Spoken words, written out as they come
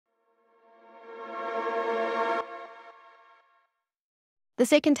The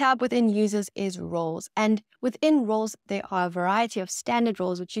second tab within users is roles. And within roles, there are a variety of standard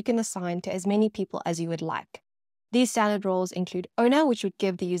roles which you can assign to as many people as you would like. These standard roles include owner, which would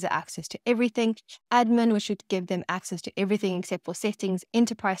give the user access to everything, admin, which would give them access to everything except for settings,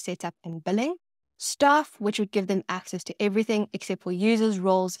 enterprise setup, and billing, staff, which would give them access to everything except for users,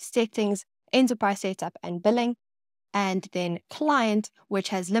 roles, settings, enterprise setup, and billing, and then client, which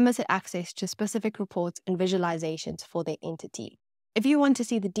has limited access to specific reports and visualizations for their entity. If you want to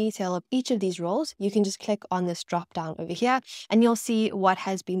see the detail of each of these roles, you can just click on this drop down over here and you'll see what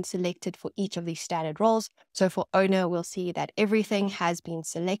has been selected for each of these standard roles. So for owner, we'll see that everything has been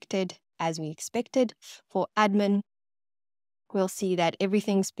selected as we expected. For admin, we'll see that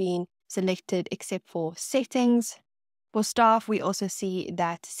everything's been selected except for settings. For staff, we also see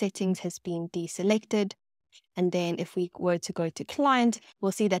that settings has been deselected. And then if we were to go to client,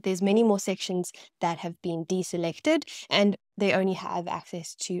 we'll see that there's many more sections that have been deselected and they only have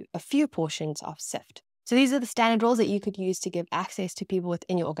access to a few portions of Syft. So these are the standard roles that you could use to give access to people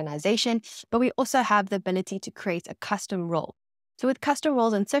within your organization, but we also have the ability to create a custom role. So with custom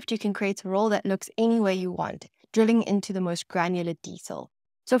roles in Syft, you can create a role that looks any way you want, drilling into the most granular detail.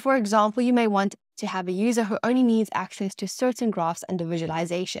 So for example, you may want to have a user who only needs access to certain graphs under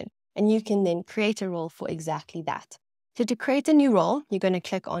visualization. And you can then create a role for exactly that. So to create a new role, you're going to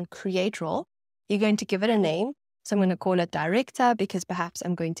click on Create Role. You're going to give it a name. So I'm going to call it Director because perhaps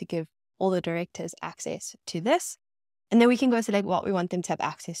I'm going to give all the directors access to this. And then we can go select what we want them to have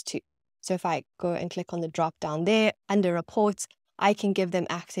access to. So if I go and click on the drop down there, under Reports, I can give them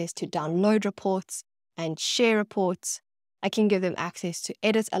access to download reports and share reports. I can give them access to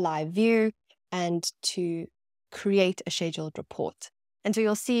edit a live view and to create a scheduled report. And so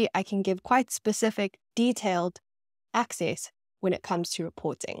you'll see I can give quite specific, detailed access when it comes to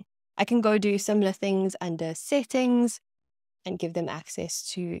reporting. I can go do similar things under settings and give them access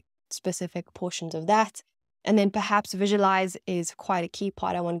to specific portions of that. And then perhaps visualize is quite a key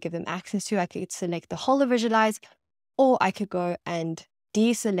part I want to give them access to. I could select the whole of visualize, or I could go and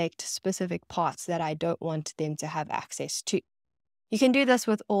deselect specific parts that I don't want them to have access to. You can do this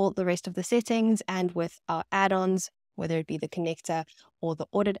with all the rest of the settings and with our add-ons, whether it be the connector or the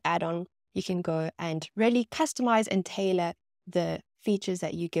audit add-on. You can go and really customize and tailor the features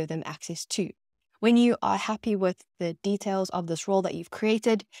that you give them access to. When you are happy with the details of this role that you've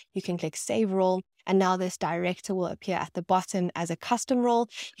created, you can click Save Role, and now this director will appear at the bottom as a custom role.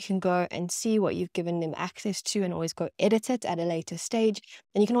 You can go and see what you've given them access to and always go edit it at a later stage.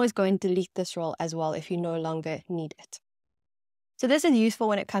 And you can always go and delete this role as well if you no longer need it. So this is useful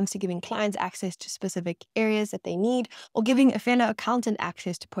when it comes to giving clients access to specific areas that they need, or giving a fellow accountant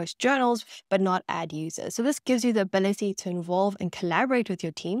access to post journals, but not add users. So this gives you the ability to involve and collaborate with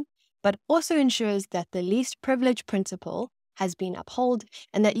your team, but also ensures that the least privilege principle has been upheld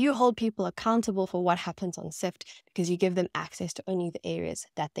and that you hold people accountable for what happens on Syft because you give them access to only the areas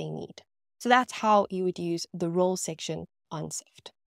that they need. So that's how you would use the role section on Syft.